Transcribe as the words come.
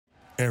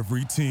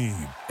Every team,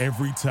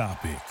 every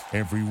topic,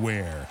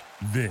 everywhere.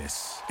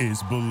 This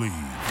is Believe.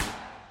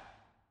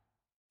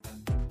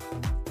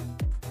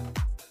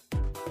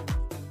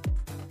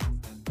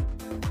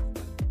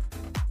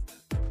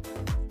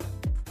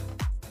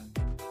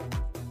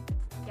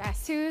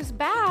 Guess who's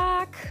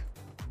back?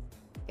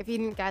 If you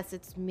didn't guess,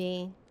 it's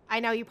me. I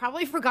know you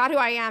probably forgot who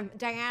I am.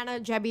 Diana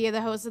Jebbia,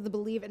 the host of the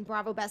Believe and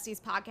Bravo Besties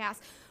podcast.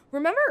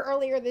 Remember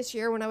earlier this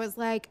year when I was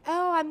like,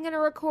 oh, I'm going to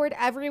record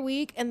every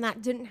week, and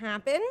that didn't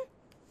happen?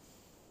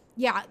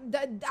 Yeah,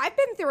 I've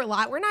been through a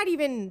lot. We're not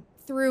even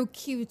through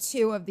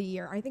Q2 of the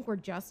year. I think we're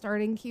just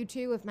starting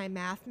Q2 if my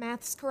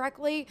maths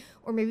correctly,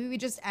 or maybe we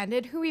just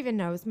ended. Who even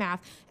knows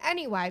math?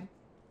 Anyway,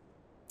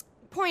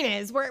 point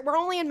is, we're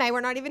only in May.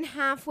 We're not even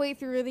halfway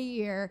through the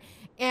year,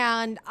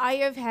 and I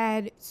have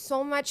had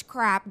so much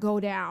crap go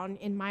down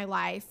in my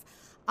life.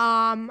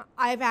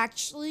 I've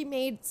actually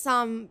made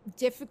some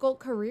difficult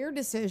career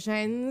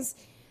decisions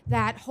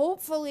that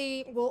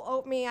hopefully will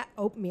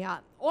open me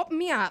up.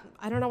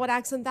 I don't know what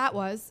accent that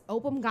was.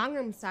 Open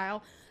Gangnam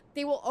style.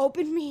 They will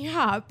open me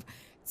up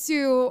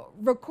to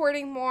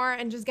recording more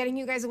and just getting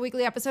you guys a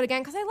weekly episode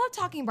again, because I love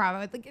talking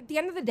Bravo. At the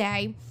end of the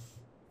day,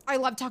 I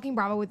love talking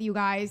Bravo with you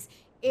guys.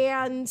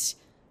 And,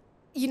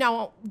 you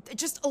know,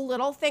 just a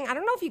little thing. I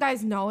don't know if you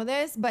guys know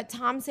this, but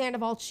Tom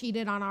Sandoval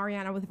cheated on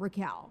Ariana with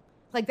Raquel.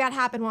 Like, that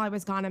happened while I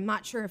was gone. I'm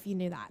not sure if you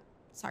knew that.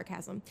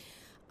 Sarcasm.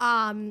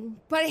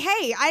 But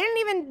hey, I didn't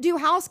even do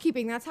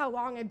housekeeping. That's how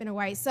long I've been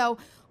away. So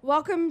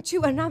welcome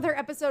to another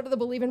episode of the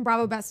Believe in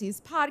Bravo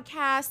Besties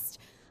podcast.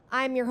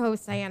 I'm your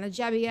host, Diana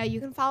Jebbia. You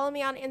can follow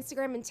me on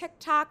Instagram and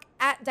TikTok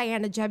at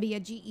Diana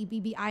Jebbia,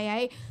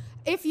 Gebbia.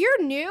 If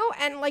you're new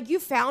and like you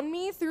found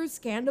me through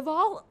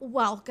Scandoval,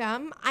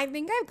 welcome. I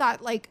think I've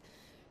got like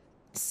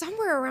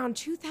somewhere around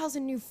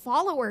 2,000 new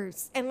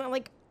followers, and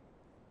like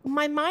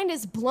my mind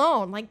is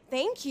blown. Like,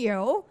 thank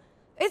you.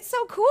 It's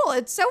so cool.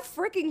 It's so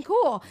freaking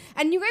cool.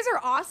 And you guys are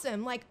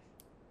awesome. Like,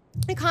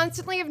 I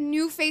constantly have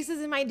new faces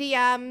in my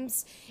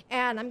DMs,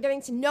 and I'm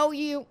getting to know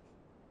you.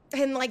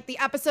 And like, the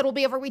episode will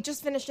be over. We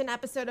just finished an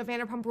episode of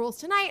Vanderpump Rules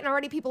tonight, and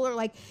already people are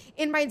like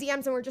in my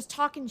DMs, and we're just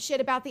talking shit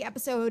about the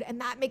episode.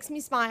 And that makes me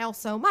smile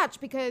so much,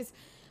 because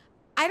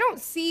I don't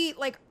see,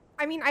 like,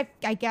 I mean,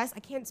 I guess I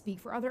can't speak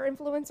for other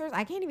influencers.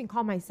 I can't even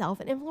call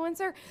myself an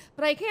influencer,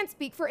 but I can't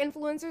speak for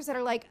influencers that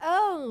are like,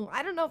 oh,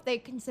 I don't know if they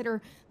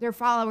consider their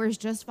followers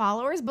just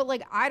followers, but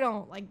like, I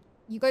don't. Like,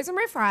 you guys are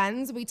my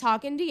friends. We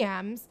talk in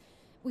DMs.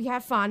 We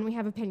have fun. We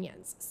have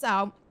opinions.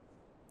 So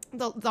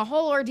the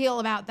whole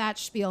ordeal about that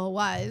spiel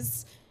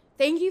was,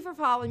 thank you for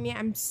following me.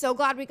 I'm so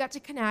glad we got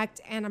to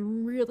connect, and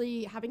I'm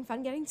really having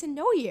fun getting to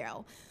know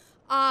you.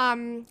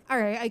 All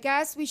right, I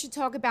guess we should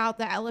talk about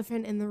the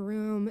elephant in the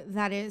room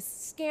that is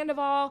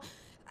Scandoval.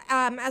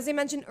 As I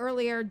mentioned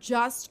earlier,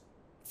 just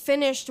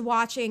finished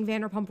watching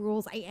Vanderpump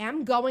Rules. I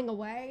am going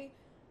away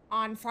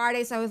on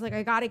Friday, so I was like,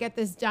 I gotta get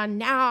this done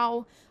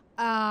now.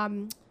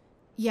 Can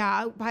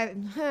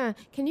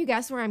you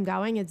guess where I'm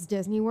going? It's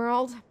Disney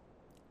World.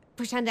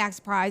 Pretend to act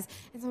surprised.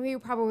 And some of you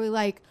are probably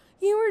like,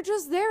 you were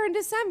just there in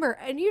December,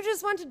 and you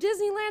just went to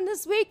Disneyland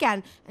this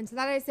weekend. And to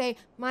that I say,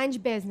 mind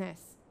your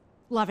business.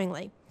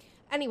 Lovingly.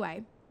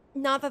 Anyway,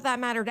 not that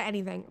mattered to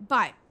anything,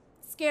 but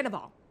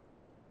Scandoval.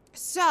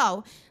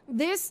 So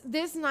this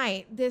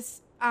night,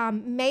 this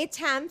May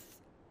 10th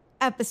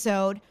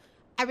episode,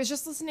 I was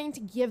just listening to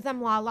Give Them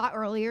Lala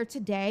earlier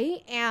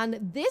today,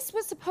 and this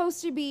was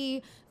supposed to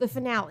be the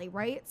finale,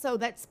 right? So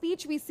that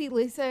speech we see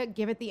Lisa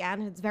give at the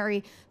end, it's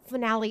very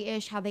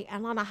finale-ish, how they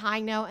end on a high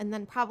note, and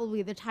then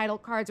probably the title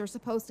cards are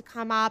supposed to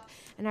come up,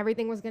 and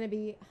everything was going to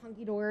be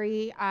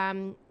hunky-dory.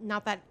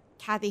 Not that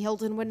Kathy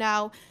Hilton would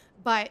know,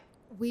 but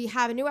we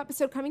have a new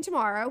episode coming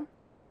tomorrow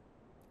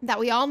that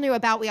we all knew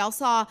about. We all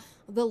saw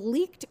the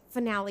leaked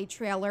finale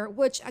trailer,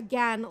 which,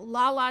 again,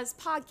 Lala's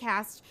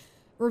podcast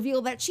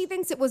revealed that she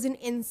thinks it was an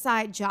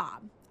inside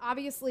job.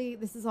 Obviously,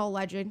 this is all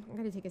legend. I'm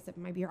going to take a sip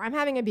of my beer. I'm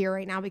having a beer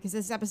right now because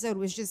this episode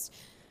was just,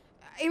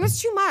 it was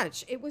too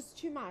much. It was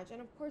too much. And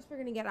of course, we're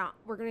going to get up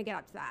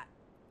to that.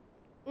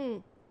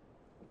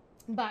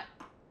 But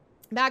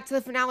back to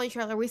the finale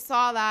trailer. We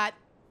saw that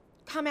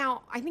come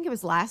out, I think it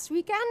was last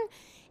weekend.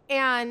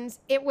 And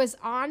it was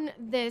on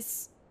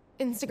this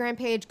Instagram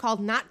page called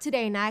Not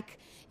Today Neck.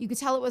 You could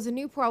tell it was a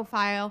new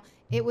profile.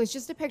 It was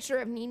just a picture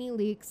of Nene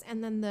Leakes,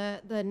 and then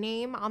the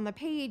name on the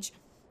page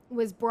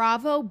was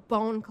Bravo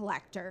Bone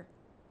Collector.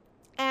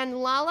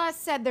 And Lala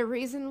said the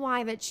reason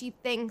why that she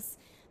thinks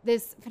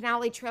this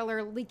finale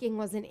trailer leaking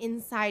was an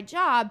inside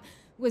job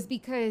was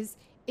because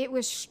it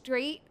was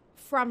straight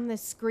from the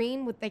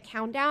screen with the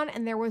countdown,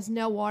 and there was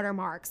no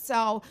watermark.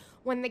 So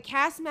when the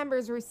cast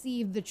members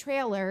receive the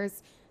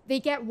trailers, they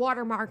get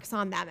watermarks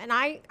on them. And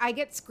I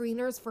get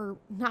screeners for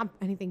not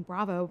anything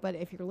Bravo, but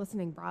if you're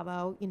listening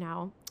Bravo, you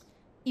know,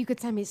 you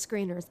could send me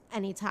screeners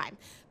anytime.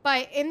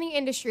 But in the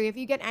industry, if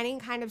you get any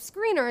kind of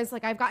screeners,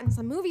 like I've gotten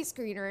some movie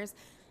screeners,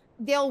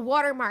 they'll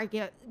watermark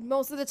it.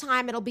 Most of the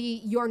time it'll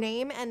be your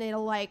name, and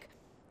it'll like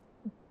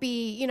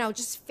be, you know,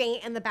 just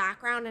faint in the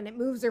background, and it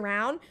moves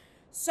around.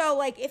 So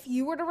like if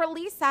you were to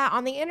release that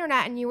on the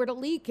internet and you were to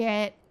leak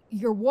it,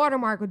 your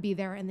watermark would be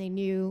there and they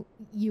knew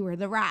you were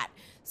the rat.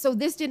 So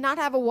this did not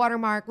have a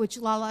watermark, which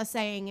Lala is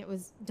saying it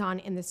was done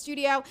in the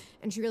studio,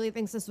 and she really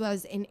thinks this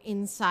was an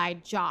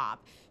inside job.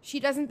 She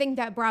doesn't think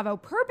that Bravo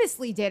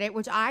purposely did it,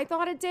 which I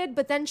thought it did,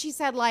 but then she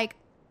said, like,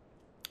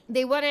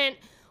 they wouldn't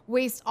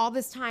waste all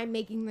this time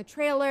making the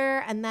trailer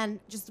and then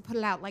just to put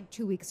it out like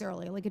 2 weeks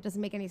early. Like, it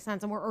doesn't make any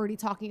sense, and we're already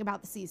talking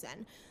about the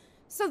season.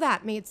 So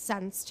that made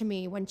sense to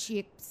me when she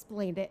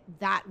explained it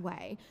that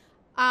way.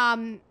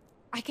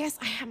 I guess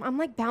I'm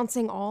like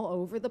bouncing all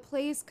over the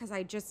place because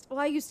I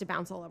used to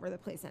bounce all over the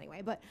place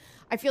anyway, but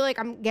I feel like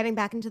I'm getting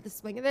back into the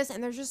swing of this,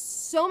 and there's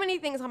just so many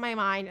things on my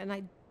mind, and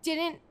I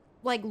didn't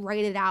like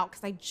write it out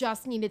because I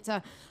just needed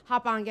to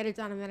hop on, get it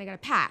done, and then I got to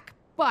pack.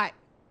 But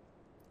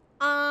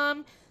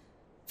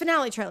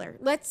finale trailer.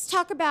 Let's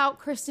talk about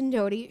Kristen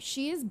Doty.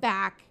 She is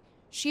back.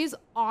 She's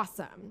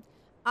awesome.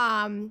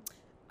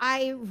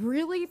 I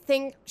really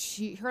think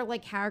her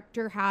like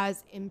character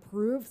has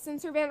improved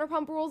since her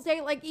Vanderpump Rules day.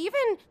 Like, even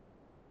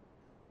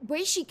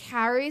way she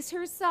carries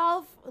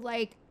herself,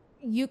 like,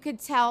 you could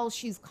tell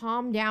she's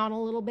calmed down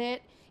a little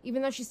bit,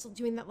 even though she's still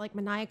doing that like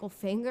maniacal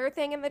finger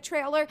thing in the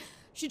trailer.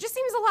 She just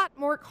seems a lot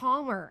more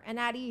calmer and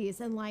at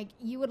ease. And like,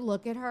 you would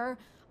look at her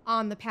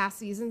on the past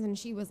seasons and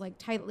she was like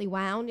tightly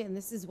wound, and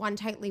this is one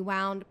tightly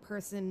wound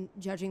person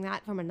judging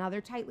that from another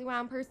tightly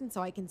wound person,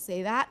 so I can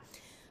say that.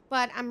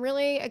 But I'm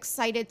really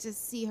excited to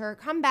see her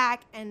come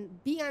back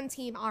and be on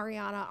team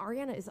Ariana.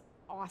 Ariana is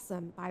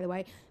awesome, by the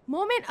way.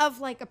 Moment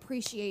of like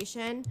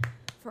appreciation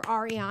for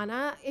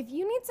Ariana. If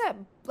you need to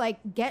like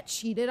get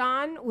cheated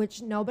on,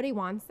 which nobody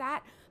wants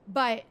that,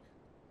 but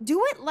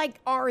do it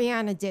like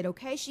Ariana did,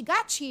 okay? She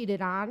got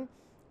cheated on,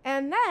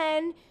 and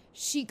then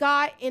she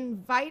got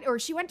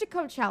she went to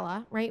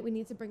Coachella, right? We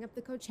need to bring up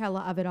the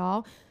Coachella of it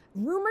all.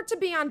 Rumored to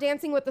be on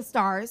Dancing with the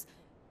Stars.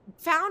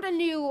 Found a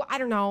new, I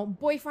don't know,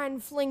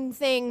 boyfriend fling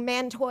thing,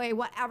 man toy,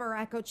 whatever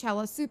at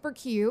Coachella. Super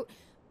cute.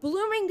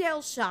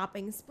 Bloomingdale's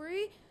shopping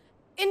spree.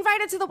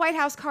 Invited to the White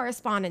House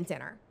correspondent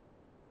dinner.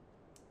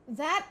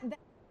 That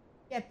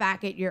get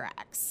back at your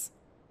ex.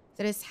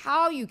 That is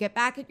how you get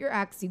back at your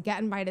ex. You get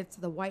invited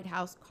to the White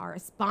House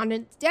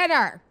correspondent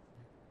dinner.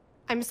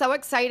 I'm so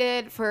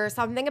excited for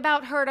Something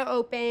About Her to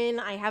open.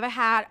 I have a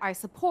hat I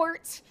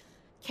support.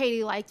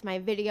 Katie liked my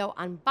video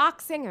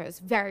unboxing. I was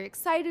very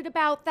excited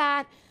about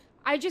that.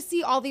 I just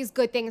see all these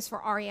good things for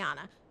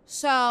Ariana.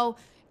 So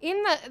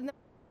in the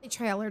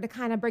trailer, to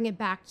kind of bring it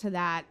back to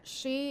that,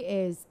 she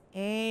is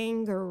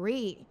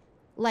angry.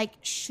 Like,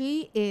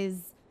 she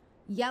is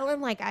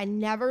yelling like I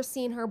never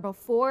seen her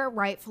before,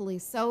 rightfully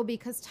so,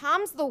 because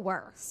Tom's the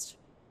worst.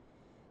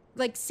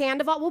 Like,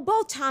 Sandoval, well,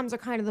 both Toms are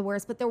kind of the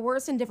worst, but they're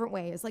worse in different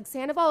ways. Like,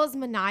 Sandoval is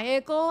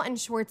maniacal and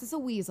Schwartz is a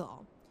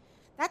weasel.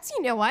 That's,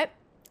 you know what?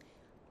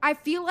 I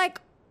feel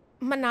like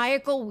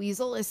Maniacal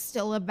Weasel is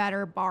still a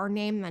better bar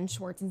name than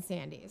Schwartz and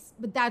Sandy's,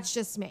 but that's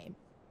just me.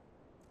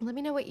 Let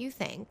me know what you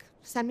think.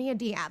 Send me a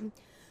DM.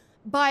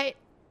 But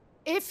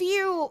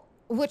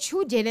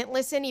who didn't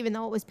listen, even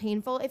though it was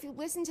painful, if you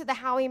listen to the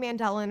Howie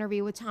Mandel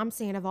interview with Tom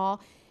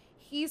Sandoval,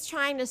 he's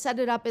trying to set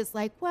it up as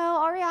like, well,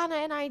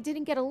 Ariana and I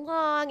didn't get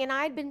along, and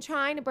I'd been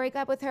trying to break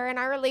up with her, and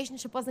our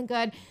relationship wasn't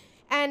good.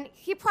 And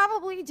he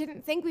probably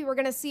didn't think we were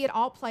going to see it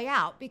all play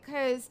out,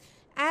 because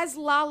as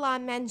Lala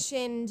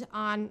mentioned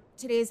on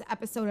today's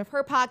episode of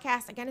her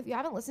podcast, again, if you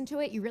haven't listened to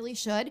it, you really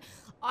should.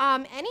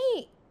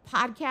 Any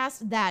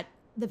podcast that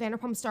the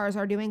Vanderpump stars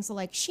are doing, so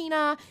like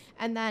Sheena,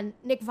 and then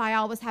Nick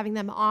Viall was having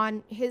them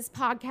on his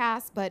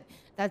podcast, but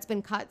that's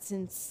been cut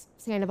since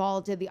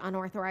Sandoval did the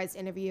unauthorized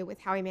interview with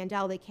Howie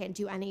Mandel. They can't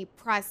do any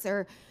press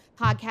or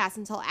podcast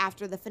until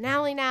after the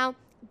finale now.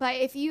 But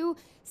if you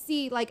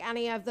see like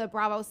any of the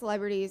Bravo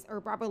celebrities or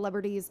Bravo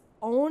celebrities'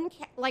 own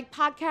like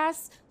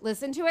podcasts,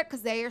 listen to it,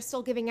 because they are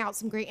still giving out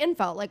some great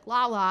info. Like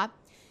Lala,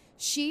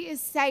 she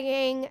is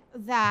saying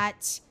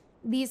that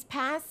these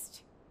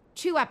past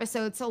 2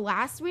 episodes, so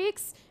last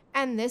week's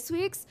and this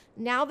week's,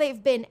 now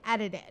they've been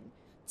edited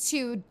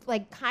to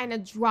like kind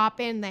of drop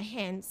in the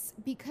hints,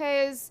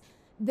 because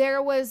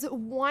there was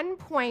one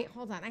point,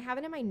 hold on, I have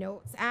it in my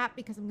notes app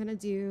because I'm going to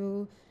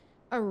do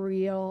a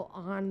reel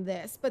on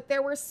this, but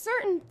there were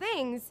certain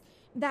things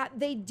that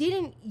they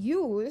didn't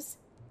use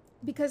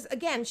because,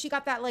 again, she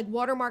got that like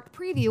watermarked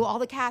preview. All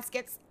the cast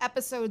gets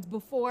episodes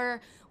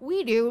before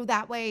we do.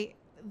 That way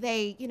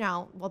they,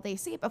 they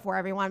see it before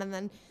everyone, and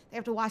then they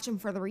have to watch them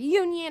for the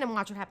reunion and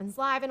watch what happens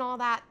live and all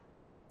that.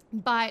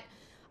 But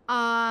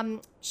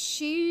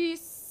she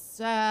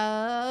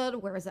said,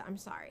 where is it? I'm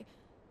sorry.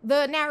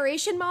 The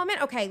narration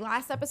moment. Okay,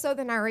 last episode,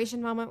 the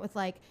narration moment with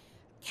like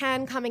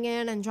Ken coming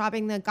in and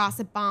dropping the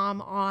gossip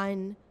bomb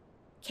on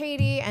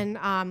Katie, and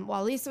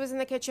while Lisa was in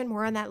the kitchen,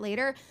 more on that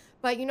later.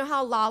 But you know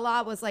how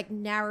Lala was like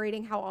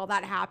narrating how all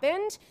that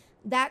happened?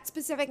 That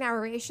specific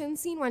narration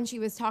scene when she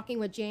was talking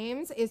with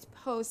James is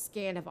post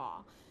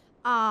Scandoval.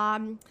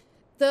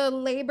 The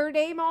Labor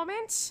Day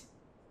moment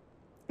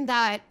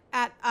that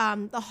at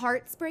the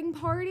Heart Spring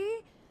party,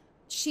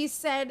 she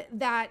said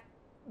that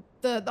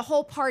the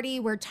whole party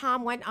where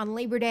Tom went on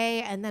Labor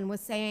Day and then was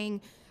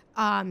saying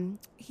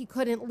he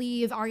couldn't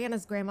leave.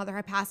 Ariana's grandmother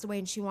had passed away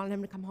and she wanted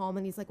him to come home.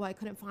 And he's like, well, I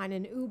couldn't find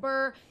an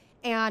Uber.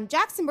 And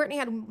Jackson Brittany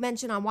had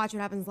mentioned on Watch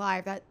What Happens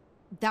Live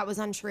that was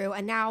untrue.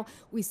 And now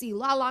we see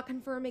Lala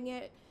confirming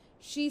it.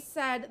 She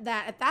said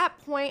that at that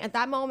point, at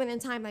that moment in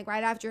time, like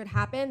right after it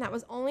happened, that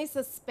was only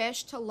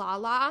suspicious to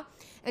Lala.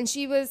 And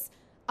she was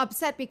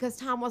upset because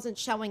Tom wasn't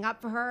showing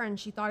up for her and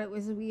she thought it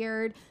was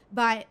weird.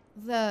 But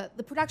the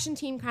production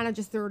team kind of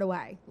just threw it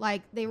away.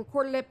 Like they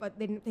recorded it, but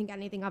they didn't think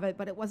anything of it.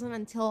 But it wasn't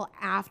until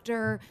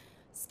after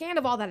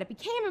Scandoval that it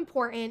became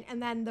important.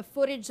 And then the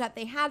footage that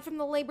they had from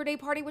the Labor Day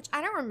party, which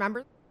I don't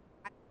remember.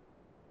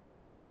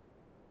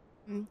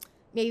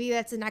 Maybe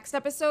that's the next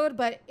episode,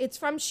 but it's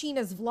from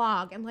Sheena's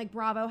vlog. And like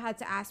Bravo had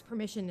to ask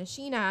permission to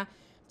Sheena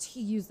to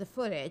use the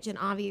footage. And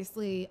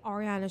obviously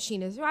Ariana,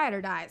 Sheena's ride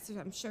or die. So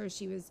I'm sure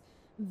she was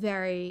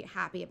very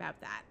happy about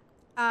that.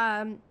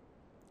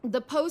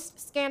 The post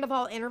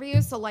Scandoval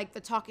interviews, so like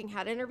the talking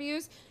head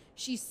interviews,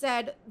 she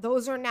said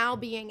those are now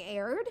being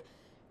aired.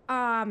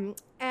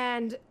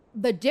 And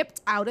the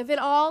dipped out of it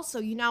all. So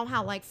you know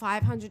how like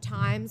 500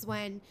 times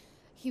when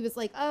he was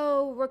like,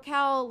 oh,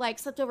 Raquel like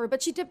slept over,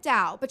 but she dipped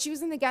out, but she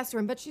was in the guest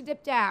room, but she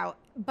dipped out,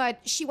 but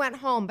she went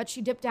home, but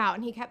she dipped out.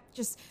 And he kept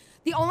just,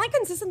 the only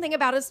consistent thing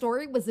about his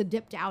story was the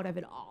dipped out of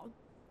it all.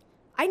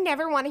 I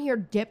never want to hear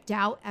dipped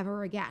out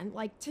ever again.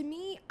 Like to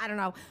me, I don't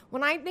know.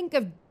 When I think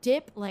of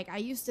dip, like I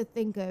used to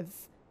think of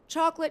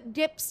chocolate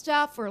dip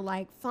stuff or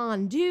like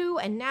fondue.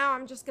 And now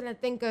I'm just going to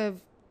think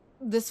of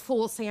this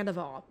fool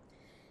Sandoval.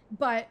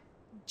 But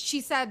she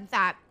said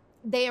that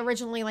they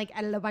originally like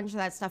edited a bunch of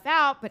that stuff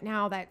out, but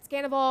now that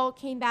Scandoval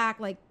came back,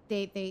 like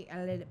they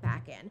edited it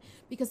back in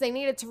because they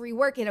needed to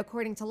rework it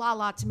according to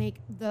Lala to make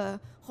the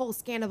whole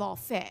Scandoval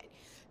fit.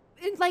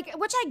 And like,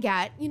 which I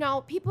get, you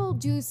know, people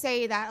do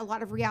say that a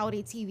lot of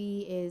reality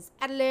TV is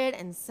edited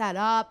and set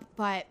up,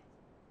 but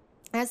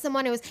as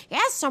someone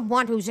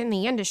who's in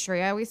the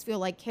industry, I always feel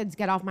like kids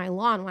get off my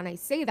lawn when I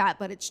say that,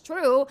 but it's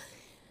true.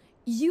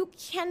 You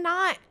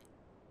cannot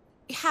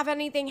have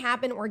anything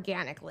happen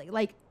organically.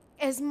 Like,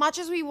 as much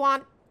as we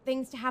want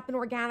things to happen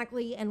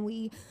organically and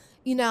we,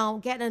 you know,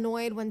 get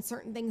annoyed when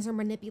certain things are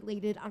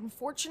manipulated,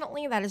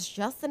 unfortunately, that is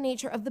just the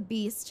nature of the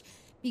beast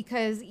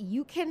because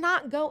you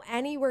cannot go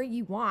anywhere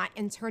you want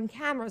and turn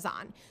cameras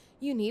on.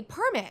 You need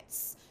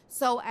permits.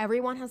 So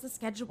everyone has a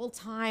scheduled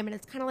time and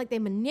it's kind of like they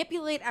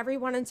manipulate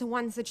everyone into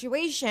one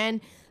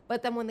situation,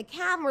 but then when the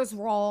cameras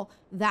roll,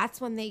 that's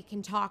when they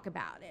can talk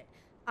about it.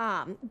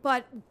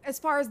 But as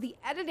far as the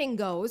editing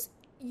goes,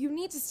 you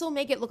need to still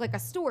make it look like a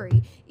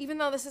story. Even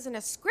though this isn't a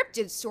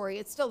scripted story,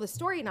 it's still the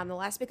story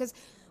nonetheless, because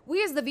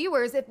we as the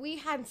viewers, if we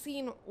had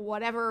seen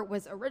whatever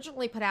was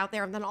originally put out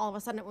there and then all of a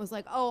sudden it was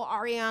like, oh,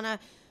 Ariana,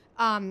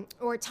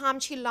 or Tom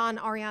cheated on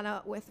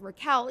Ariana with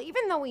Raquel,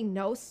 even though we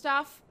know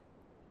stuff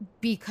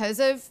because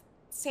of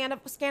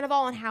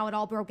Scandoval and how it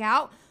all broke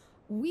out,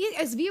 we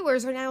as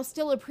viewers are now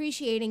still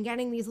appreciating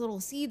getting these little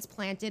seeds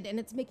planted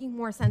and it's making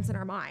more sense in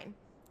our mind.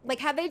 Like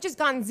had they just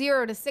gone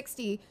 0 to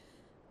 60,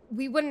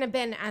 we wouldn't have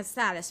been as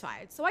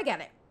satisfied. So I get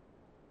it.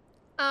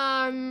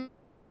 Let me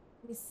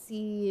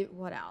see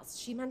what else.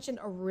 She mentioned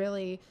a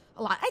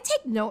lot. I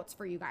take notes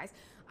for you guys.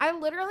 I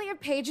literally have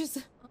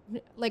pages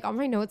like on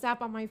my notes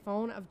app on my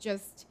phone of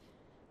just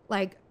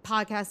like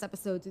podcast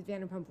episodes with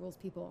Vanderpump Rules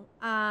people.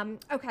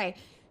 Okay.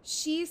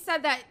 She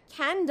said that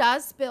Ken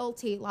does spill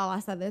tea.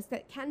 Lala said this,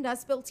 that Ken does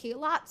spill tea a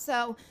lot.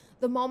 So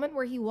the moment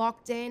where he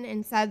walked in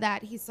and said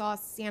that he saw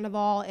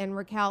Sandoval and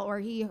Raquel, or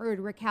he heard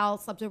Raquel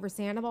slept over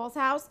Sandoval's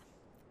house,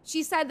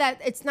 she said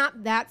that it's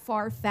not that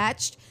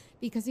far-fetched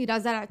because he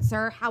does that at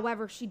SUR.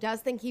 However, she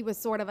does think he was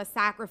sort of a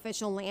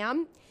sacrificial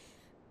lamb.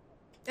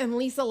 And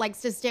Lisa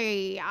likes to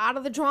stay out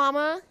of the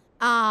drama.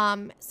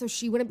 So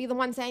she wouldn't be the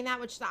one saying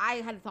that, which I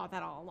had thought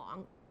that all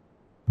along.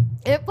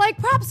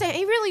 Props to him.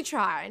 He really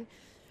tried.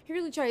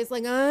 He's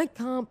like, I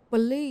can't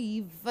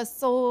believe I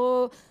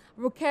saw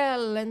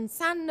Raquel and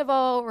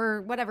Sandoval,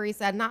 or whatever he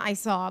said. Not I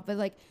saw, but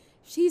like,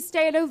 she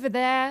stayed over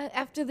there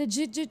after the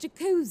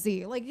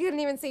jacuzzi. Like, you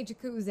didn't even say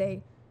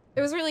jacuzzi.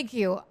 It was really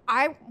cute.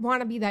 I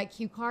want to be that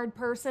cue card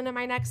person in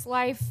my next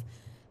life.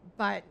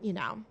 But, you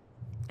know.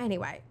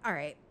 Anyway, all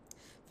right.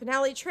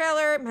 Finale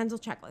trailer, mental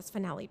checklist.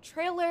 Finale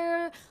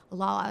trailer,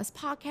 Lala's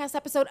podcast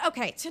episode.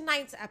 Okay,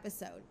 tonight's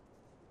episode.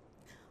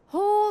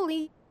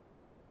 Holy.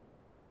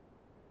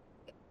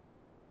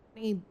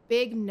 A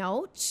big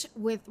note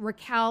with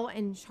Raquel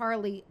and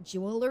Charlie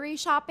jewelry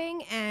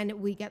shopping, and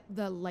we get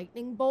the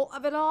lightning bolt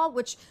of it all,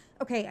 which,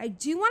 okay, I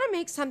do want to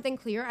make something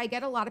clear. I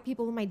get a lot of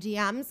people in my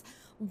DMs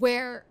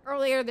where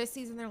earlier this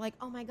season, they're like,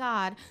 oh my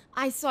God,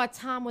 I saw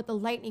Tom with the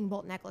lightning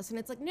bolt necklace. And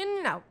it's like,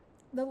 no.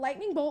 The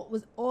lightning bolt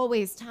was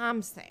always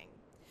Tom's thing.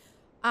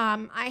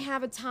 I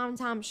have a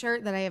Tom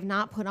shirt that I have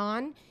not put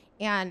on,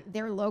 and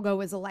their logo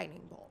is a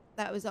lightning bolt.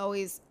 That was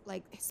always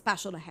like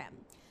special to him.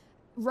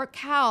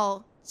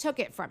 Raquel took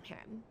it from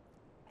him.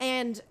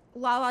 And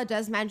Lala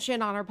does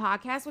mention on her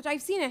podcast, which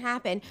I've seen it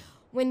happen,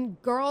 when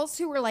girls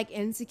who were like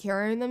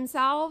insecure in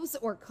themselves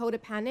or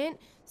codependent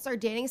start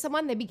dating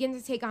someone, they begin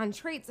to take on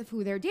traits of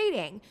who they're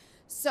dating.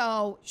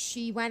 So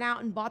she went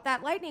out and bought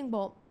that lightning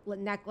bolt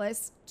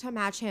necklace to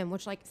match him,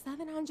 which like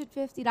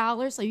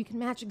 $750 so you can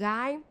match a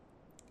guy.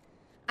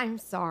 I'm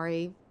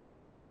sorry.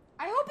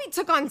 I hope he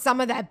took on some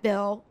of that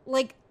bill.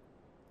 Like,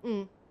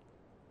 I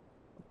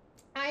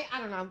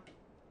don't know.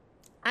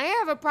 I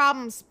have a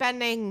problem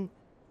spending.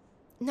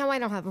 No, I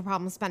don't have a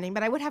problem spending,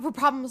 but I would have a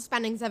problem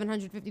spending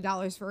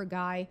 $750 for a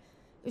guy.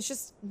 It's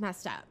just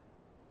messed up.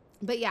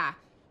 But yeah,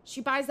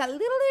 she buys that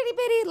little itty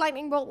bitty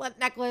lightning bolt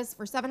necklace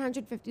for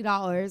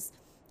 $750,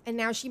 and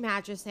now she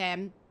matches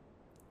him.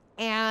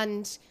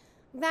 And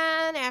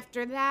then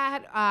after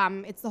that,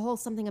 it's the whole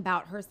something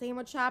about her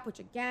sandwich shop, which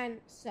again,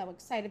 so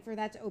excited for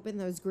that to open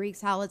those Greek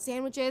salad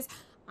sandwiches.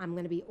 I'm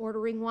going to be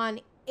ordering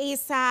one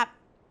ASAP.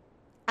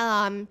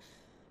 And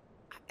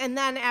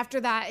then after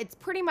that, it's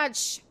pretty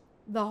much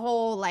the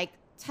whole like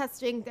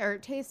testing or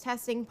taste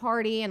testing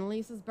party and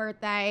Lisa's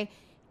birthday.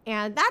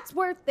 And that's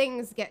where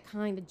things get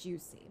kind of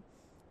juicy.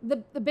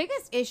 The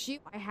biggest issue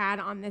I had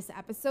on this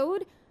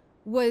episode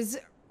was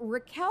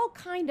Raquel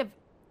kind of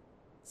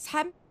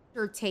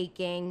temperature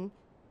taking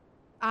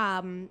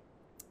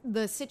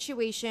the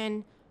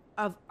situation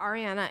of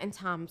Ariana and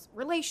Tom's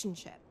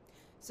relationship.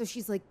 So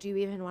she's like, do you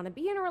even want to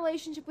be in a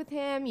relationship with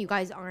him? You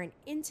guys aren't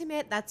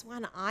intimate. That's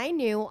when I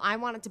knew I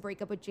wanted to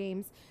break up with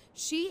James.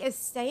 She is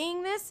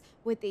saying this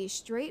with a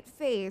straight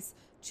face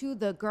to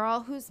the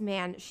girl whose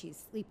man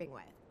she's sleeping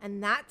with.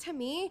 And that to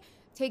me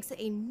takes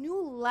a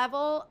new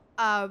level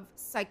of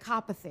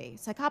psychopathy.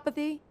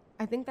 Psychopathy?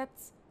 I think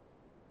that's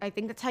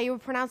how you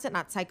would pronounce it,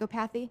 not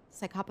psychopathy.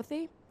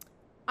 Psychopathy?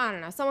 I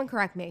don't know. Someone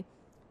correct me.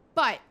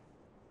 But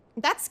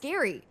that's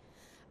scary.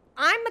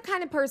 I'm the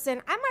kind of person,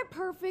 am I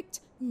perfect?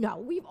 No,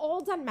 we've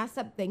all done messed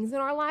up things in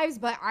our lives,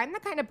 but I'm the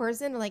kind of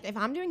person, like, if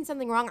I'm doing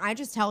something wrong, I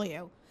just tell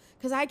you.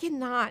 Because I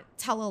cannot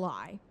tell a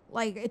lie.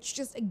 Like, it's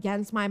just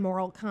against my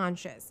moral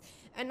conscience.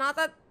 And not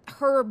that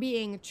her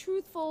being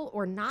truthful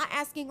or not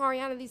asking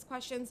Ariana these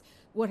questions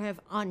would have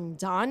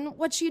undone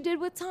what she did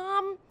with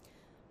Tom,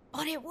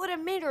 but it would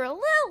have made her a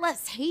little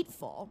less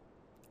hateful.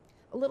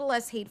 A little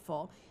less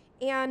hateful.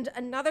 And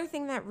another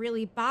thing that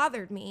really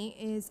bothered me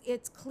is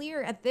it's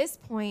clear at this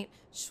point,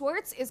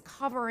 Schwartz is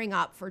covering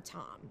up for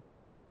Tom.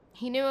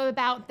 He knew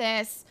about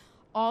this.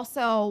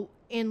 Also,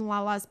 in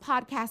Lala's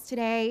podcast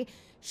today,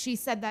 she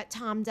said that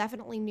Tom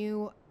definitely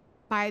knew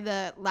by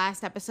the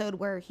last episode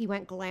where he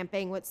went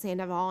glamping with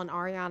Sandoval and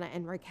Ariana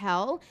and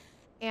Raquel.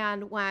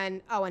 And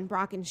and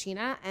Brock and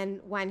Sheena. And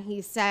when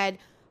he said,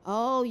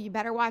 oh, you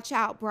better watch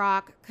out,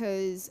 Brock,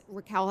 because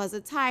Raquel has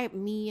a type,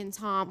 me and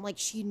Tom, like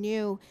she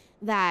knew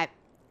that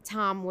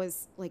Tom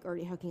was like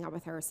already hooking up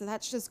with her. So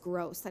that's just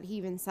gross that he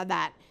even said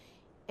that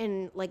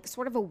in like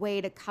sort of a way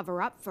to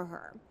cover up for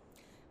her.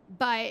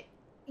 But,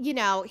 you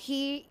know,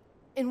 he,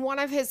 in one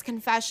of his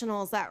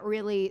confessionals that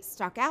really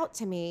stuck out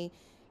to me,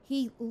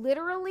 he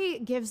literally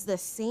gives the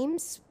same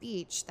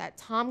speech that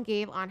Tom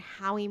gave on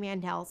Howie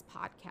Mandel's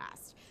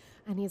podcast.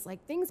 And he's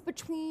like, things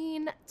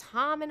between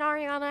Tom and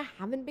Ariana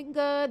haven't been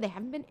good. They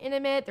haven't been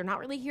intimate. They're not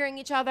really hearing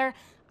each other.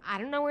 I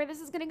don't know where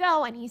this is going to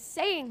go. And he's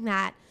saying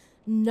that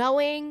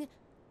knowing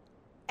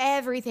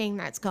everything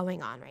that's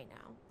going on right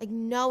now. Like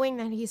knowing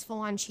that he's full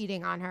on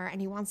cheating on her and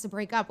he wants to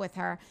break up with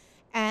her.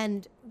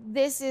 And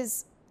this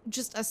is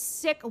just a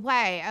sick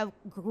way of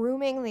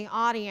grooming the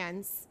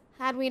audience.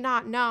 Had we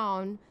not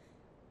known,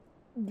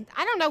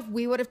 I don't know if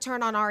we would have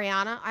turned on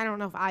Ariana. I don't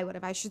know if I would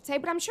have, I should say.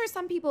 But I'm sure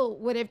some people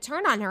would have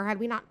turned on her had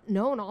we not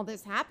known all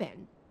this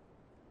happened.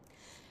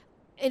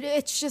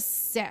 It's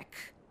just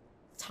sick.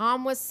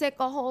 Tom was sick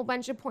a whole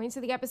bunch of points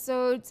of the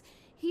episodes.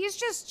 He's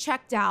just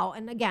checked out.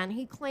 And again,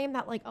 he claimed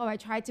that like, oh, I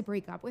tried to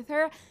break up with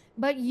her.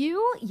 But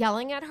you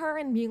yelling at her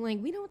and being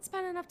like, we don't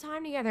spend enough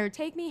time together.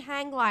 Take me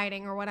hang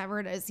gliding or whatever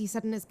it is he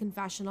said in his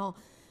confessional.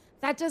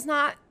 That does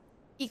not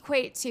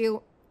equate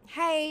to,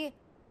 hey,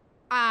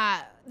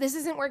 this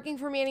isn't working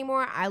for me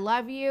anymore. I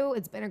love you.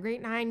 It's been a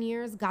great 9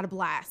 years. Got a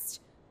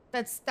blast.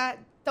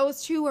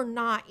 Those two are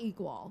not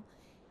equal.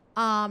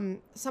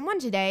 Someone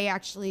today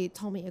actually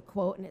told me a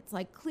quote and it's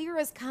like, clear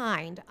is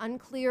kind,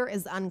 unclear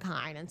is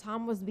unkind. And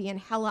Tom was being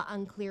hella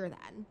unclear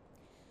then.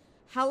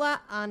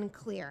 Hella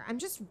unclear. I'm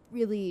just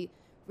really,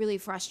 really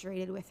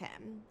frustrated with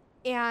him.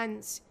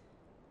 And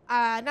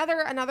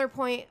another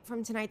point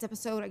from tonight's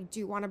episode I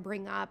do want to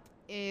bring up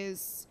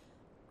is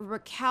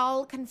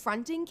Raquel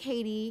confronting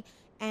Katie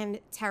and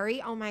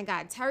Terry. Oh my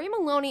God. Terry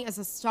Maloney is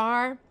a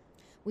star.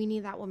 We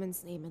need that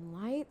woman's name in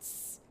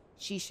lights.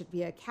 She should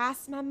be a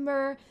cast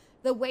member.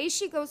 The way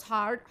she goes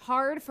hard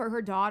for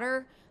her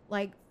daughter,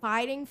 like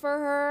fighting for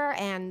her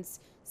and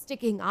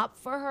sticking up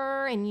for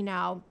her and, you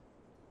know,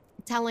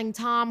 telling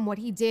Tom what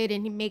he did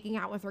and him making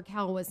out with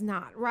Raquel was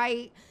not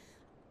right.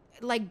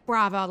 Like,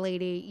 bravo,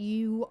 lady.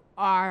 You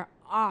are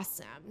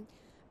awesome.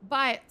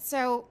 But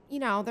so, you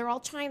know, they're all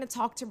trying to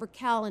talk to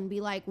Raquel and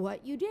be like,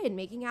 what you did,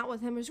 making out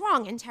with him was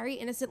wrong. And Terry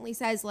innocently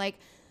says, like,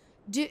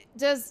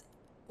 does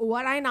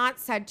what I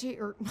said to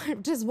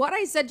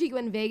you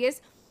in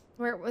Vegas,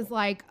 where it was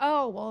like,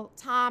 oh, well,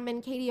 Tom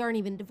and Katie aren't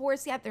even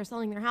divorced yet. They're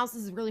selling their house.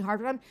 This is really hard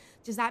for them.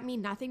 Does that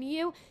mean nothing to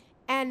you?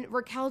 And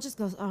Raquel just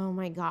goes, oh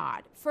my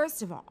God.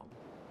 First of all,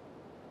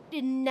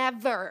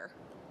 never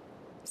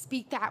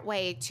speak that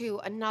way to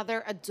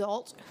another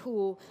adult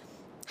who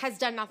has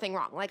done nothing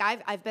wrong. Like,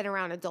 I've been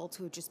around adults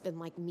who've just been,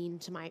 like, mean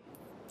to my,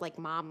 like,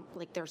 mom.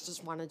 Like, there's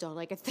just one adult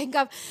I could think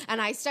of,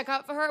 and I stuck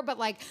up for her. But,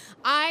 like,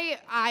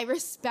 I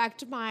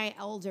respect my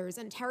elders,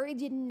 and Terry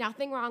did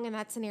nothing wrong in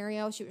that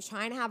scenario. She was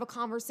trying to have a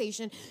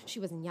conversation.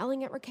 She wasn't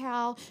yelling at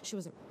Raquel. She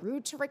wasn't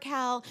rude to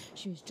Raquel.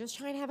 She was just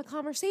trying to have a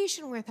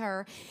conversation with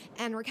her.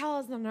 And Raquel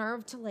has the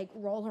nerve to, like,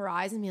 roll her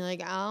eyes and be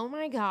like, oh,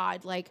 my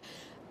God. Like,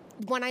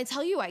 when I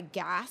tell you I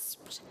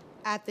gasped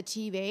at the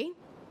TV,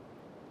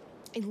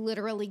 I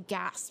literally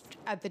gasped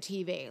at the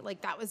TV.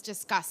 Like, that was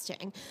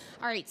disgusting.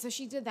 All right, so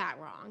she did that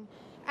wrong.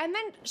 And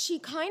then she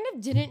kind of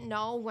didn't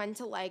know when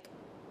to, like,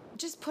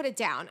 just put it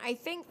down. I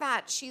think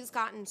that she's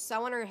gotten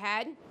so in her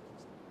head,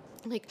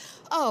 like,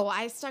 oh,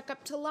 I stuck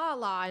up to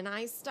Lala, and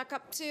I stuck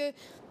up to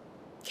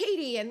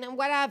Katie, and then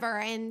whatever.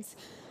 And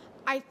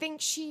I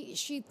think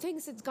she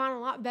thinks it's gone a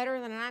lot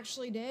better than it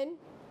actually did.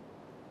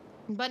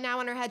 But now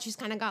in her head, she's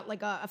kind of got,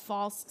 like, a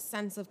false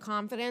sense of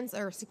confidence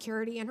or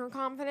security in her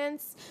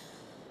confidence.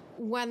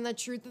 When the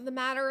truth of the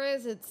matter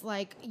is, it's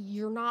like,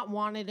 you're not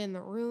wanted in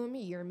the room.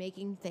 You're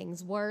making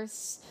things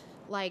worse.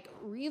 Like,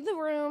 read the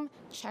room,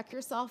 check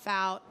yourself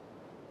out,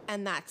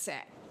 and that's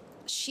it.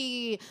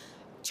 She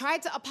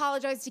tried to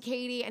apologize to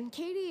Katie, and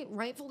Katie,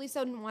 rightfully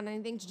so, didn't want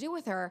anything to do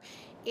with her.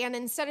 And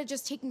instead of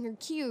just taking her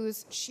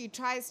cues, she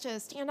tries to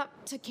stand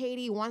up to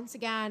Katie once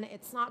again.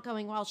 It's not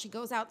going well. She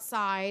goes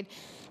outside,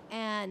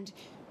 and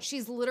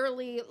she's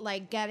literally,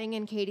 like, getting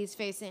in Katie's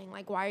face saying,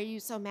 like, why are you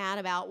so mad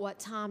about what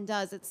Tom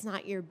does? It's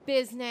not your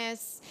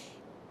business.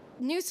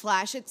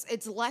 Newsflash,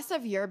 it's less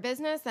of your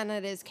business than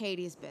it is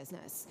Katie's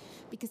business.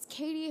 Because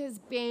Katie has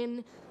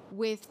been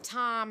with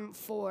Tom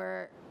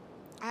for,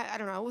 I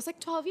don't know, it was like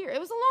 12 years. It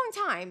was a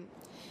long time.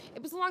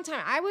 It was a long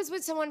time. I was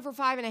with someone for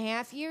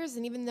 5.5 years,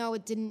 and even though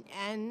it didn't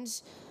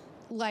end,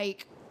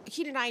 like,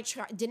 he and I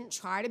didn't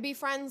try to be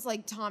friends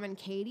like Tom and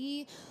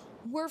Katie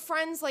we're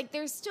friends. Like,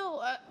 there's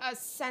still a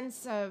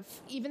sense of,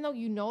 even though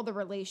you know the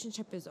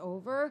relationship is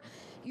over,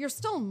 you're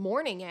still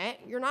mourning it.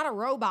 You're not a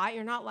robot.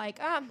 You're not like,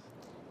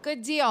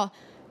 good deal,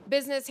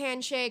 business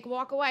handshake,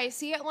 walk away,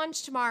 see you at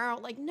lunch tomorrow.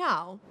 Like,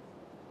 no.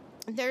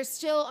 There's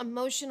still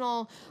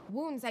emotional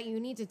wounds that you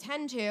need to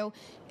tend to,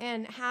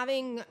 and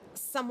having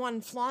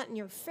someone flaunt in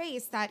your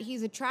face that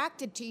he's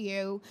attracted to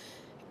you,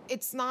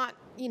 it's not,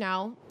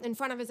 in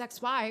front of his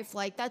ex-wife,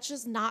 like, that's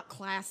just not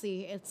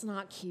classy. It's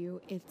not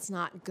cute. It's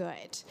not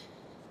good.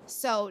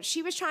 So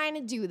she was trying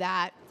to do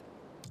that,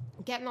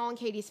 getting all in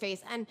Katie's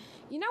face. And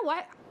you know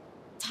what?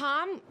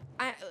 Tom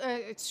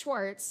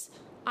Schwartz,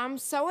 I'm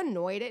so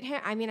annoyed at him.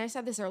 I mean, I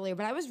said this earlier,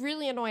 but I was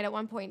really annoyed at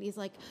one point. He's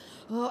like,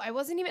 oh, I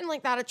wasn't even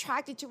like that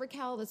attracted to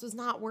Raquel. This was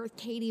not worth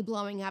Katie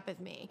blowing up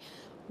at me.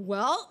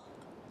 Well,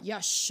 you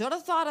should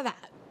have thought of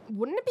that.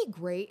 Wouldn't it be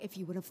great if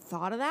you would have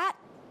thought of that?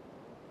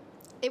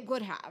 It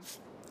would have.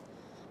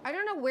 I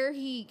don't know where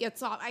he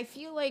gets off. I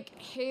feel like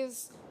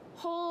his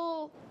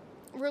whole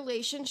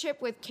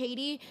relationship with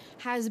Katie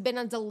has been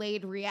a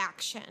delayed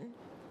reaction.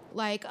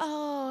 Like,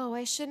 oh,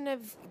 I shouldn't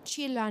have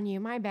cheated on you.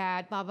 My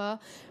bad, Bubba.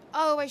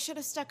 Oh, I should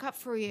have stuck up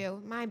for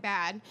you. My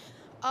bad.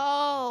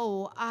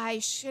 Oh, I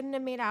shouldn't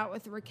have made out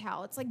with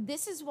Raquel. It's like,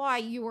 this is why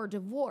you were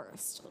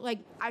divorced. Like,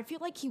 I feel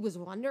like he was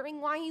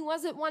wondering why he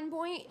was at one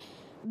point.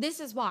 This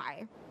is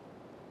why.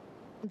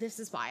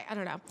 I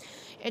don't know.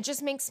 It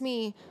just makes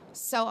me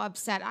so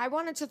upset. I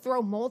wanted to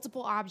throw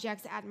multiple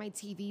objects at my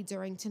TV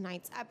during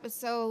tonight's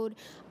episode.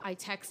 I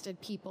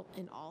texted people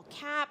in all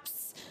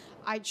caps.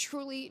 I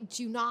truly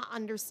do not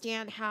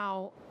understand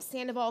how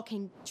Sandoval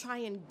can try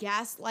and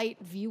gaslight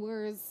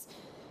viewers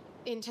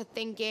into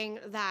thinking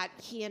that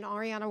he and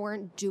Ariana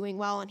weren't doing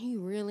well and he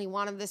really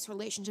wanted this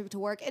relationship to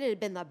work. It had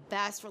been the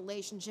best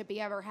relationship he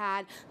ever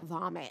had.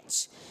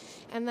 Vomit.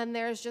 And then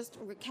there's just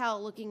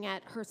Raquel looking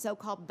at her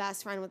so-called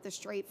best friend with a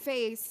straight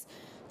face,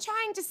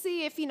 trying to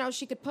see if,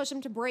 she could push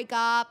him to break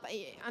up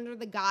under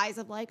the guise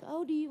of like,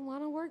 oh, do you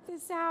want to work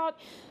this out?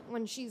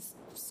 When she's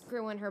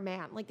screwing her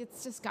man. Like,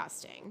 it's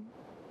disgusting.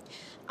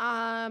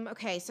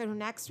 Okay, so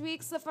next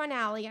week's the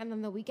finale, and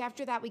then the week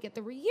after that we get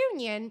the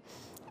reunion,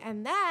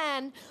 and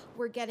then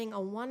we're getting a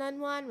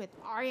one-on-one with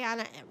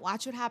Ariana and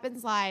Watch What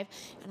Happens Live,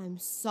 and I'm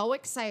so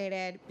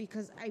excited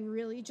because I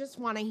really just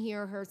want to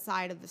hear her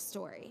side of the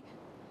story.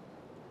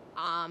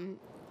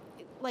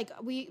 Like,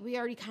 we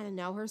already kind of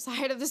know her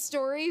side of the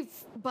story,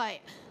 but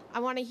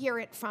I want to hear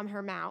it from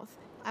her mouth.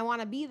 I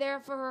want to be there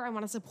for her. I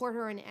want to support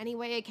her in any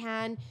way I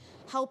can,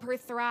 help her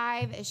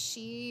thrive as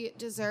she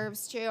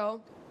deserves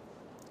to.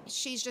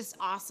 She's just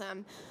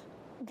awesome.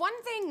 One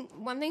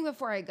thing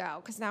before I go,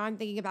 because now I'm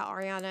thinking about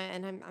Ariana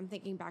and I'm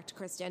thinking back to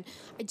Kristen.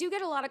 I do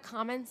get a lot of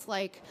comments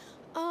like,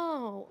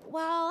 oh,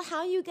 well,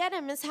 how you get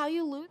him is how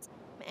you lose him.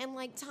 And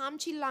like, Tom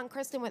cheated on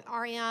Kristen with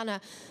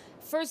Ariana.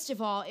 First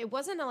of all, it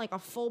wasn't a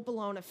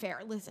full-blown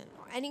affair. Listen,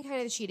 any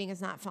kind of cheating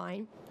is not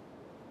fine,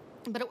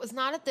 but it was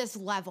not at this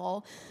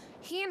level.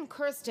 He and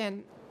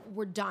Kristen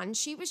were done.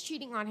 She was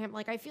cheating on him.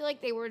 Like, I feel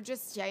like they were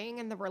just staying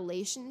in the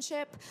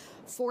relationship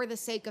for the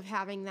sake of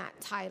having that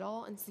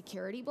title and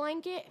security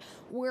blanket,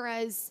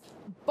 whereas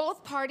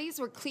both parties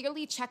were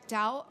clearly checked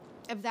out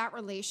of that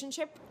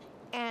relationship,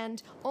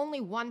 and only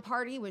one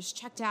party was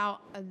checked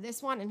out of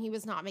this one, and he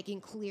was not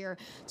making clear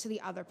to the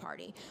other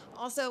party.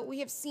 Also, we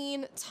have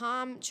seen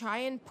Tom try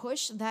and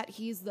push that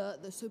he's the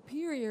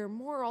superior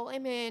moral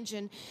image,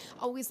 and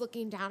always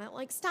looking down at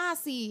like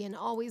Stassi, and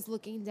always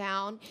looking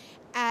down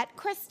at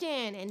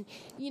Kristen. And,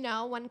 you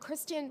know, when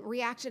Kristen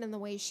reacted in the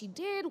way she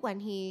did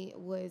when he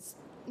was,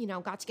 you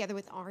know, got together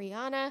with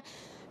Ariana,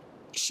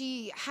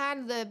 she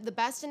had the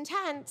best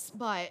intents,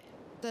 but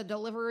the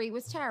delivery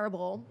was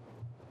terrible.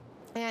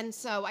 And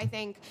so I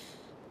think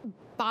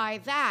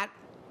by that,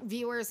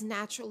 viewers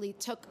naturally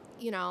took,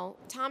 you know,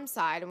 Tom's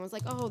side and was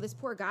like, oh, this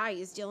poor guy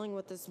is dealing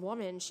with this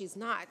woman. She's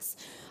nuts.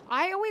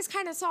 I always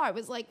kind of saw it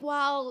was like,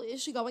 well,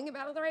 is she going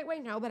about it the right way?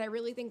 No, but I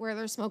really think where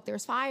there's smoke,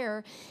 there's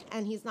fire.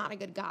 And he's not a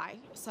good guy.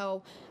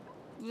 So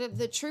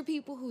the true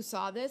people who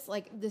saw this,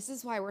 like, this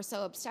is why we're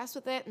so obsessed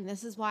with it. And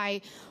this is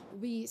why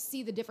we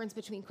see the difference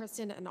between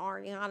Kristen and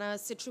Ariana's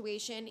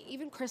situation.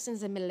 Even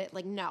Kristen's admitted it,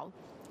 like, no.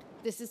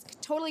 This is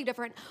totally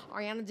different.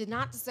 Ariana did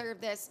not deserve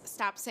this.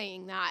 Stop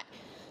saying that.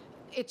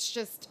 It's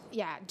just,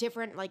 yeah,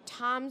 different. Like,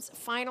 Tom's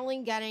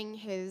finally getting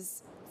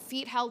his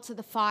feet held to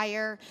the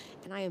fire,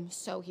 and I am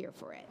so here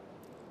for it.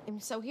 I'm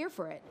so here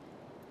for it.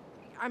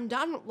 I'm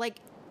done.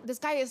 Like, this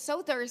guy is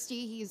so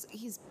thirsty.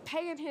 He's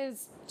paying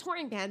his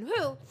touring band,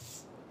 who,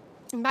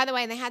 and by the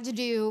way, they had to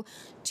do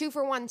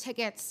 2-for-1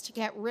 tickets to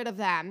get rid of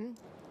them.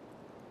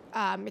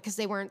 Because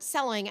they weren't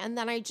selling. And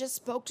then I just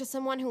spoke to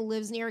someone who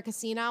lives near a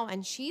casino,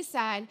 and she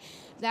said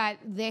that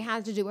they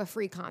had to do a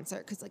free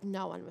concert because, like,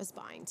 no one was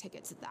buying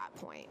tickets at that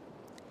point.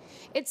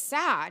 It's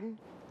sad.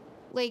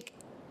 Like,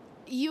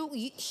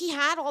 he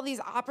had all these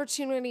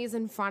opportunities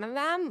in front of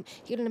them.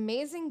 He had an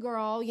amazing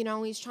girl. You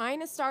know, he's trying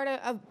to start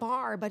a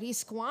bar, but he's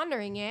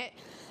squandering it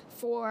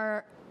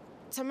for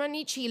someone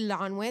he cheated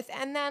on with,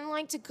 and then,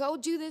 like, to go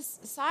do this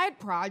side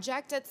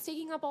project that's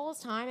taking up all his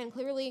time, and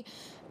clearly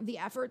the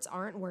efforts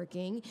aren't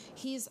working.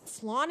 He's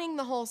flaunting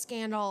the whole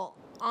scandal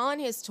on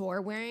his tour,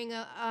 wearing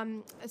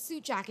a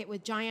suit jacket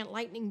with giant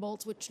lightning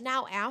bolts, which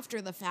now,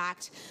 after the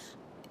fact,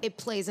 it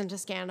plays into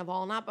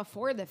Scandoval, not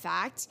before the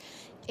fact.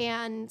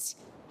 And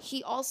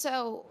he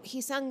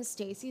sung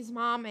Stacy's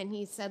mom, and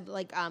he said,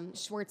 like,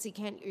 Schwartzy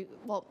can't,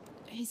 well,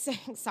 he sang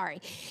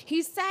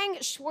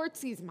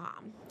Schwartzy's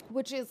mom,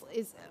 which is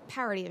a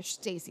parody of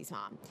Stacy's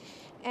mom.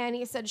 And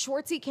he said,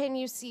 Schwartzy, can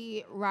you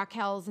see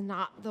Raquel's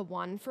not the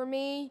one for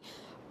me?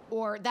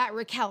 Or that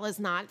Raquel is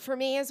not for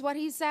me, is what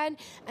he said.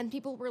 And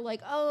people were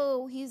like,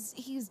 oh, he's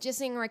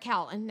dissing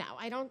Raquel. And no,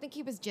 I don't think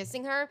he was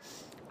dissing her.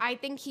 I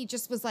think he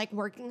just was, like,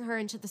 working her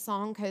into the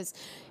song, because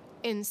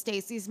in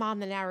Stacy's mom,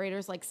 the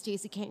narrator's like,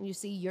 Stacy, can't you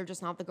see you're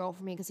just not the girl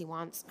for me, because he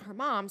wants her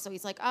mom. So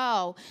he's like,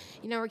 oh,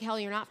 you know, Raquel,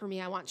 you're not for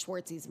me. I want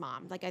Schwartzy's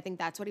mom. Like, I think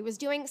that's what he was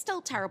doing.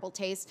 Still terrible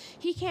taste.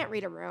 He can't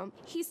read a room.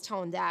 He's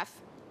tone deaf.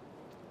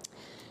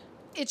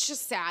 It's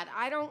just sad.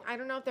 I don't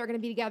know if they're going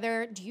to be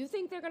together. Do you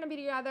think they're going to be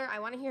together? I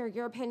want to hear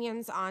your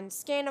opinions on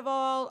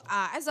Scandoval.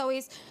 As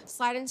always,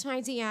 slide into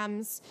my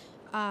DMs.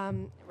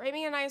 Write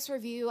me a nice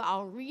review.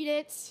 I'll read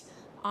it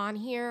on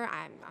here.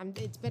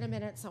 It's been a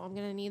minute, so I'm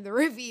gonna need the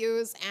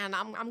reviews, and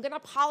I'm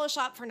gonna polish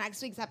up for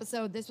next week's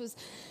episode. This was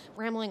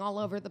rambling all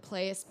over the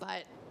place,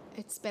 but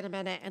it's been a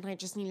minute, and I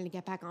just needed to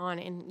get back on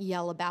and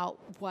yell about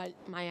what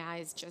my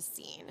eyes just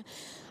seen.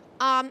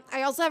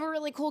 I also have a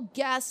really cool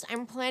guest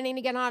I'm planning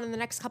to get on in the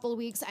next couple of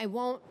weeks. I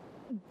won't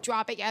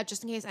drop it yet,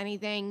 just in case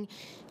anything,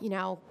 you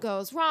know,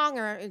 goes wrong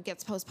or it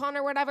gets postponed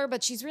or whatever,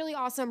 but she's really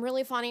awesome,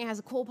 really funny, has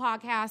a cool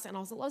podcast, and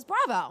also loves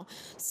Bravo.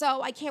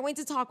 So I can't wait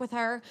to talk with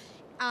her.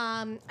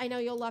 I know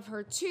you'll love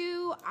her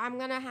too. I'm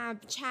going to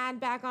have Chad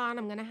back on.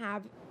 I'm going to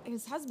have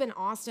his husband,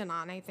 Austin,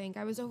 on, I think.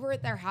 I was over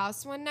at their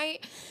house one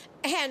night,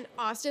 and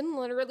Austin,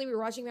 literally, we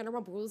were watching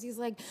Vanderpump Rules. He's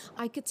like,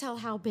 I could tell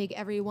how big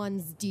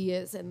everyone's D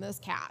is in this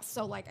cast.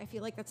 So, like, I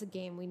feel like that's a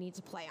game we need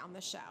to play on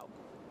the show.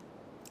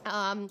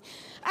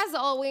 As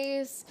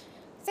always,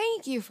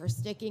 thank you for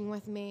sticking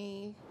with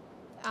me,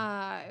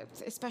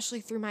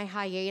 especially through my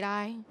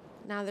hiati.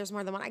 Now there's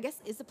more than one. I guess,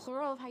 is the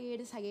plural of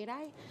hiatus hiati?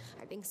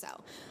 I think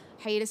so.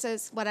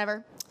 Hiatuses,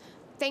 whatever.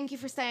 Thank you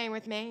for staying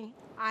with me.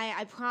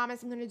 I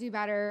promise I'm going to do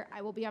better.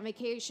 I will be on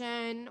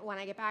vacation when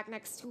I get back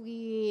next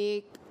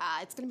week.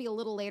 It's going to be a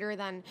little later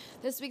than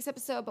this week's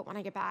episode, but when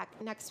I get back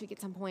next week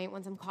at some point,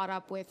 once I'm caught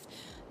up with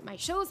my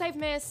shows I've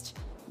missed,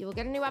 you will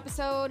get a new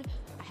episode.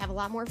 I have a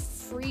lot more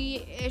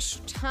free-ish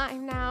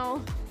time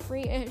now.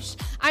 Free-ish.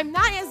 I'm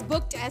not as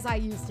booked as I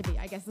used to be,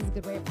 I guess is a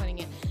good way of putting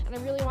it. And I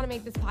really want to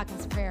make this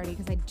podcast a priority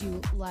because I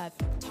do love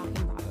talking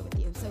Bravo with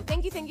you. So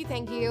thank you, thank you,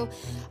 thank you.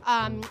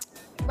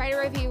 Write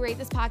a review, rate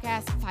this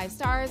podcast 5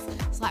 stars,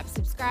 slap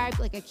subscribe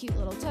like a cute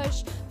little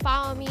tush.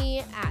 Follow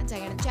me at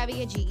Diana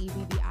Gebbia,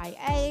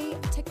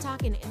 Gebbia,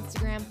 TikTok and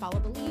Instagram. Follow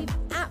Believe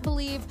at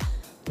Believe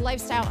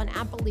Lifestyle and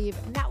at Believe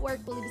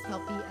Network. Believe is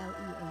spelled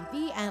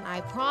BLEAV. And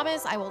I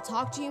promise I will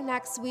talk to you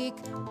next week.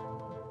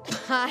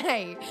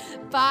 Hi.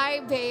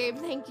 Bye, babe.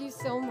 Thank you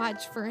so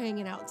much for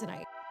hanging out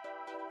tonight.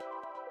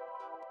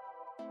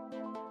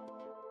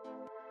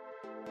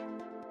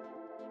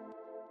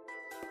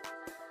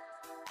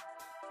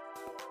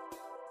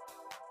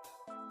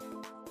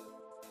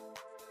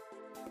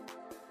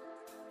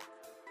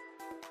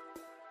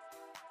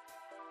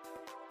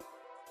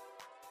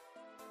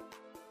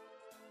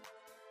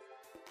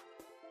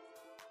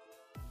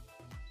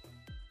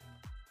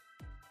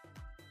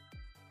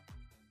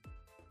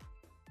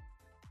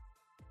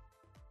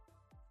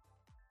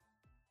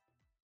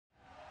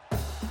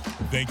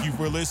 Thank you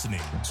for listening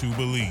to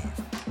Believe.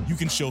 You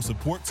can show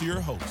support to your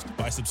host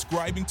by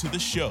subscribing to the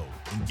show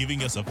and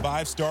giving us a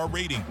 5-star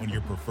rating on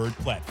your preferred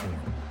platform.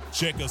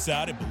 Check us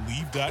out at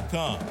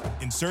Believe.com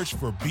and search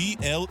for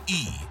BLEAV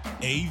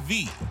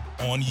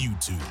on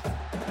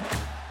YouTube.